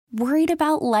Worried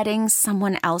about letting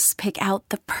someone else pick out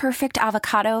the perfect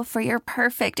avocado for your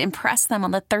perfect impress them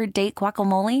on the third date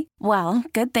guacamole? Well,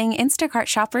 good thing Instacart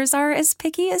shoppers are as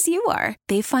picky as you are.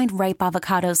 They find ripe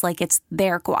avocados like it's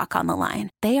their guac on the line.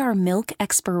 They are milk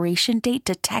expiration date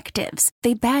detectives.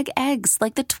 They bag eggs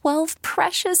like the 12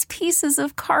 precious pieces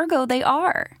of cargo they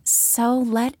are. So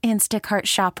let Instacart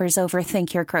shoppers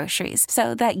overthink your groceries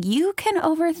so that you can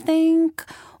overthink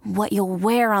what you'll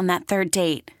wear on that third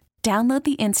date. Download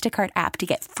the Instacart app to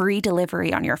get free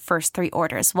delivery on your first 3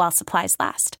 orders while supplies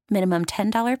last. Minimum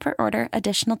 $10 per order.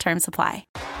 Additional terms apply.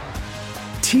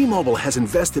 T-Mobile has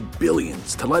invested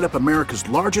billions to light up America's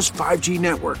largest 5G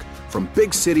network, from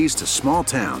big cities to small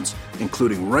towns,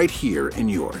 including right here in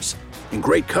yours. And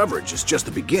great coverage is just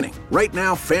the beginning. Right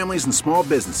now, families and small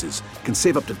businesses can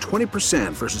save up to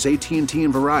 20% versus AT&T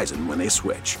and Verizon when they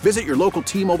switch. Visit your local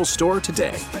T-Mobile store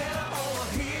today.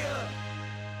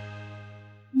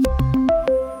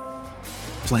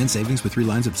 Plan savings with 3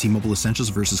 lines of T-Mobile Essentials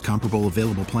versus comparable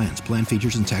available plans. Plan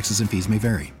features and taxes and fees may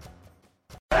vary.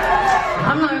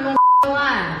 I'm not even gonna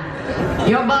lie.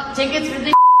 You bought tickets for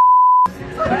this.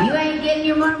 You ain't getting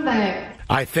your money back.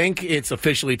 I think it's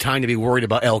officially time to be worried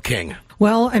about Elle King.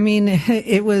 Well, I mean,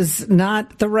 it was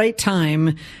not the right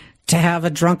time to have a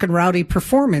drunken rowdy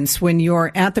performance when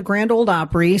you're at the Grand Ole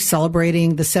Opry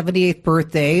celebrating the 78th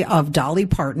birthday of Dolly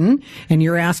Parton and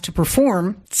you're asked to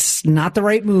perform. It's not the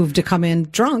right move to come in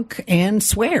drunk and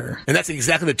swear. And that's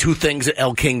exactly the 2 things that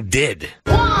Elle King did.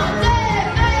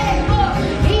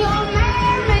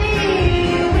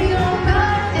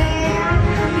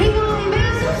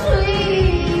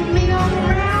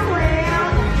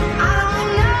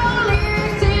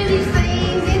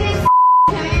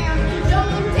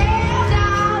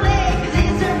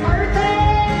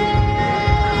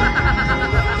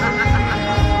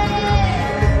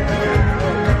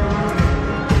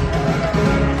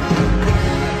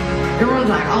 Everyone's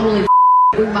like, holy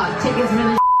we bought tickets for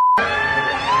this.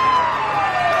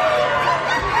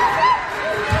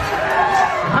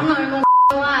 I'm not even gonna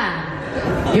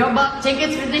lie. You bought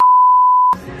tickets for this.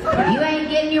 You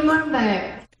ain't getting your money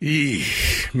back.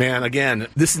 Eesh, man, again,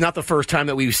 this is not the first time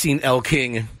that we've seen Elle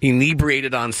King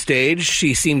inebriated on stage.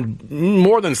 She seemed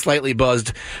more than slightly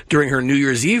buzzed during her New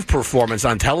Year's Eve performance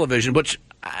on television, which,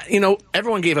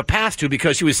 everyone gave a pass to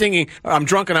because she was singing, I'm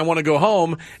drunk and I want to go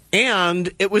home, and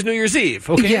it was New Year's Eve,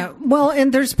 okay? Yeah, well,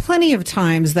 and there's plenty of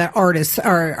times that artists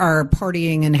are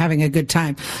partying and having a good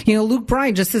time. Luke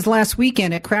Bryan, just this last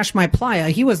weekend at Crash My Playa,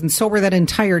 he wasn't sober that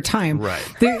entire time.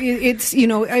 Right. It's,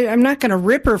 I'm not going to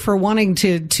rip her for wanting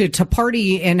to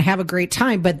party and have a great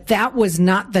time, but that was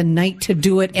not the night to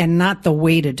do it and not the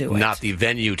way to do it. Not the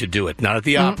venue to do it. Not at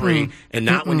the Opry, and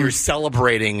not when you're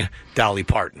celebrating Dolly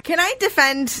Parton. Can I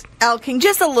defend Elle King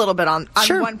just a little bit on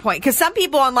Sure. one point? Because some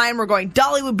people online were going,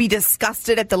 Dolly would be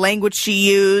disgusted at the language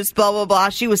she used, blah, blah, blah.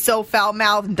 She was so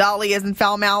foul-mouthed, and Dolly isn't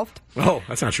foul-mouthed. Oh,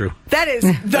 that's not true. That is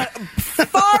the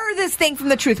farthest thing from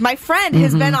the truth. My friend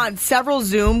has been on several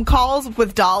Zoom calls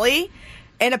with Dolly,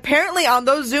 and apparently on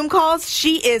those Zoom calls,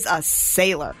 she is a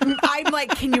sailor. I'm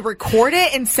like, can you record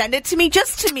it and send it to me?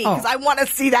 Just to me, because I want to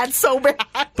see that so bad.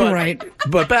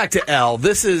 But back to Elle.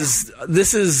 This is.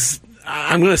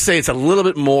 I'm going to say it's a little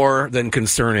bit more than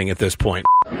concerning at this point.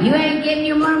 You ain't getting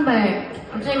your money back.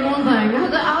 I'll tell you one thing.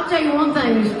 I'll tell you one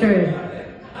thing is true.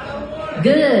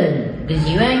 Good, because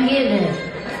you ain't getting it.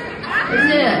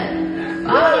 That's it.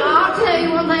 I'll tell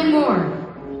you one thing more.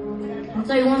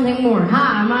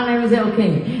 Hi, my name is Elle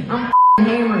King. I'm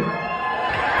hammered.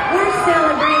 We're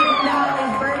celebrating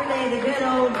Dolly's birthday the good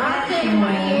old fashioned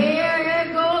way.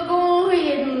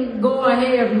 Go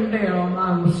ahead and tell them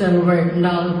I'm celebrating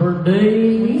Dolly's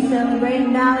birthday. We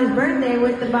celebrating Dolly's birthday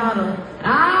with the bottle.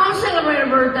 I'll celebrate a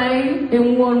birthday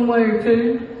in one way or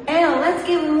two. Elle, let's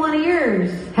give him one of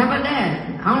yours. How about that?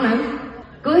 I don't know.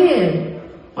 Go ahead.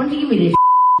 Why don't you give me this?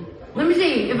 Let me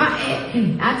see if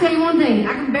I'll tell you one thing.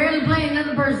 I can barely play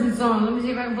another person's song. Let me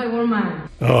see if I can play one of mine.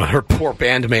 Oh, her poor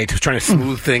bandmate was trying to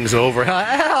smooth things over.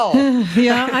 Elle!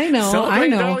 Yeah, I know.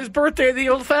 Celebrating Dolly's birthday the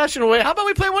old-fashioned way. How about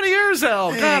we play one of yours,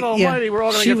 Elle? God almighty, we're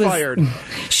all going to get fired.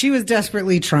 She was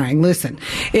desperately trying. Listen,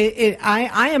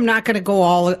 I am not going to go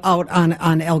all out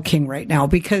on Elle King right now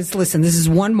because, listen, this is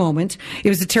one moment. It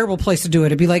was a terrible place to do it.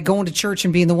 It'd be like going to church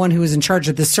and being the one who was in charge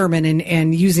of the sermon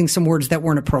and using some words that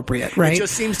weren't appropriate, right? It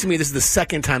just seems to me this is the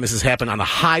second time this has happened on a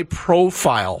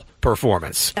high-profile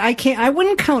performance. I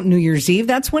wouldn't count New Year's Eve.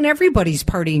 That's when everybody's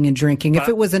partying and drinking. If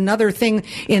it was another thing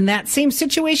in that same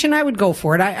situation, I would go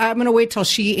for it. I'm going to wait till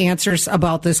she answers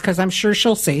about this because I'm sure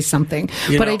she'll say something.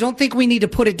 I don't think we need to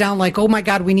put it down like, oh my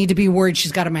God, we need to be worried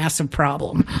she's got a massive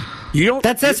problem.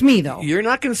 That's me though. You're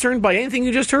not concerned by anything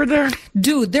you just heard there?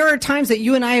 Dude, there are times that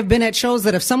you and I have been at shows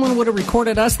that if someone would have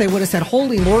recorded us, they would have said,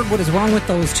 holy Lord, what is wrong with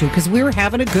those two? Because we were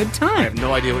having a good time. I have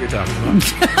no idea what you're talking about.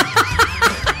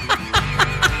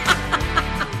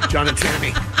 John and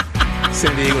Tammy,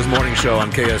 San Diego's morning show on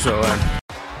KSON.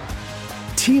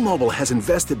 T-Mobile has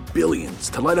invested billions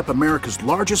to light up America's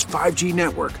largest 5G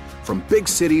network, from big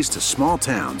cities to small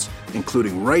towns,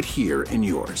 including right here in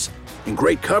yours. And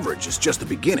great coverage is just the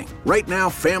beginning. Right now,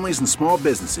 families and small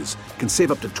businesses can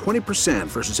save up to 20%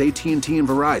 versus AT&T and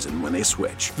Verizon when they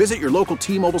switch. Visit your local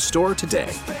T-Mobile store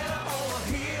today.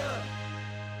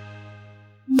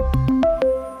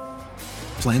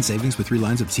 Plan savings with 3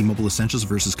 lines of T-Mobile Essentials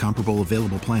versus comparable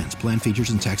available plans. Plan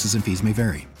features and taxes and fees may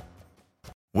vary.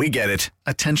 We get it.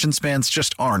 Attention spans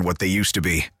just aren't what they used to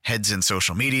be. Heads in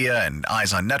social media and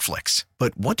eyes on Netflix.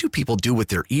 But what do people do with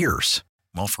their ears?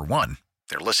 Well, for one,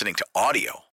 they're listening to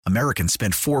audio. Americans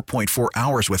spend 4.4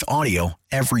 hours with audio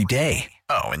every day.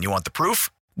 Oh, and you want the proof?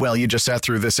 Well, you just sat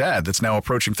through this ad that's now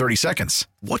approaching 30 seconds.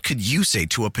 What could you say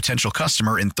to a potential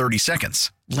customer in 30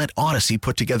 seconds? Let Odyssey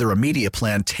put together a media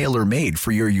plan tailor-made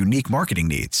for your unique marketing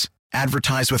needs.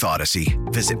 Advertise with Odyssey.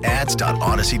 Visit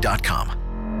ads.odyssey.com.